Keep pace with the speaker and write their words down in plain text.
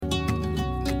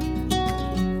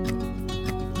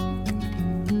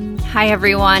Hi,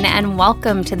 everyone, and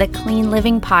welcome to the Clean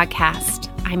Living Podcast.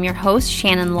 I'm your host,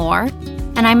 Shannon Lohr,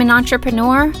 and I'm an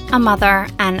entrepreneur, a mother,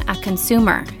 and a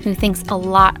consumer who thinks a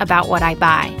lot about what I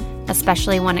buy,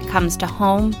 especially when it comes to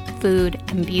home, food,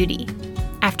 and beauty.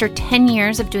 After 10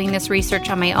 years of doing this research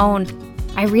on my own,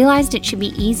 I realized it should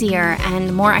be easier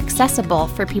and more accessible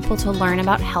for people to learn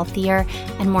about healthier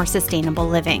and more sustainable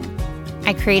living.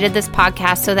 I created this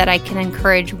podcast so that I can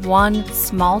encourage one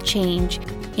small change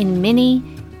in many,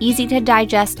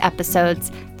 easy-to-digest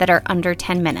episodes that are under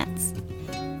 10 minutes.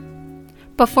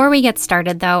 Before we get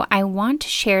started, though, I want to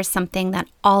share something that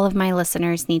all of my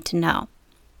listeners need to know.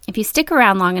 If you stick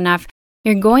around long enough,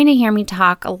 you're going to hear me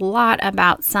talk a lot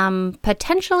about some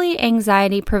potentially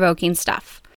anxiety-provoking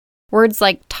stuff. Words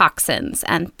like toxins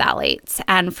and phthalates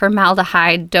and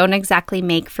formaldehyde don't exactly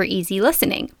make for easy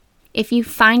listening. If you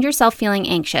find yourself feeling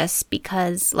anxious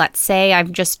because, let's say,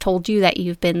 I've just told you that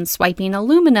you've been swiping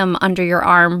aluminum under your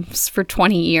arms for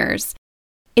 20 years,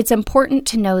 it's important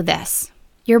to know this.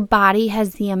 Your body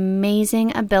has the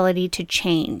amazing ability to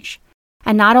change.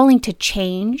 And not only to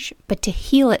change, but to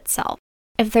heal itself.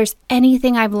 If there's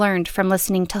anything I've learned from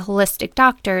listening to holistic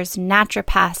doctors,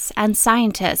 naturopaths, and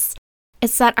scientists,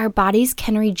 it's that our bodies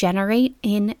can regenerate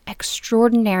in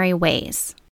extraordinary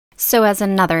ways. So as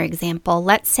another example,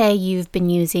 let's say you've been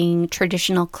using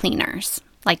traditional cleaners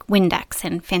like Windex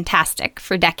and Fantastic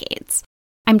for decades.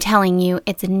 I'm telling you,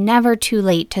 it's never too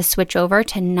late to switch over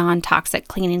to non-toxic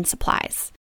cleaning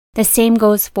supplies. The same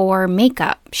goes for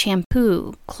makeup,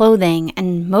 shampoo, clothing,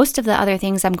 and most of the other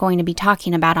things I'm going to be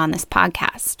talking about on this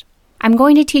podcast. I'm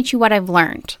going to teach you what I've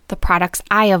learned, the products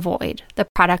I avoid, the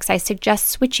products I suggest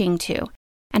switching to.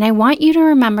 And I want you to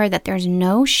remember that there's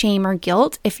no shame or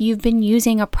guilt if you've been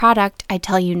using a product I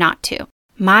tell you not to.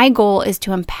 My goal is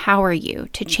to empower you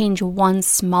to change one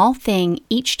small thing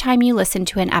each time you listen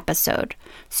to an episode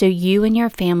so you and your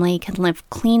family can live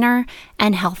cleaner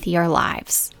and healthier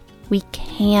lives. We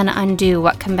can undo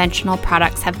what conventional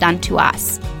products have done to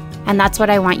us. And that's what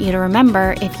I want you to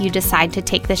remember if you decide to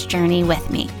take this journey with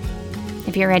me.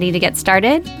 If you're ready to get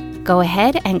started, go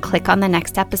ahead and click on the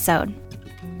next episode.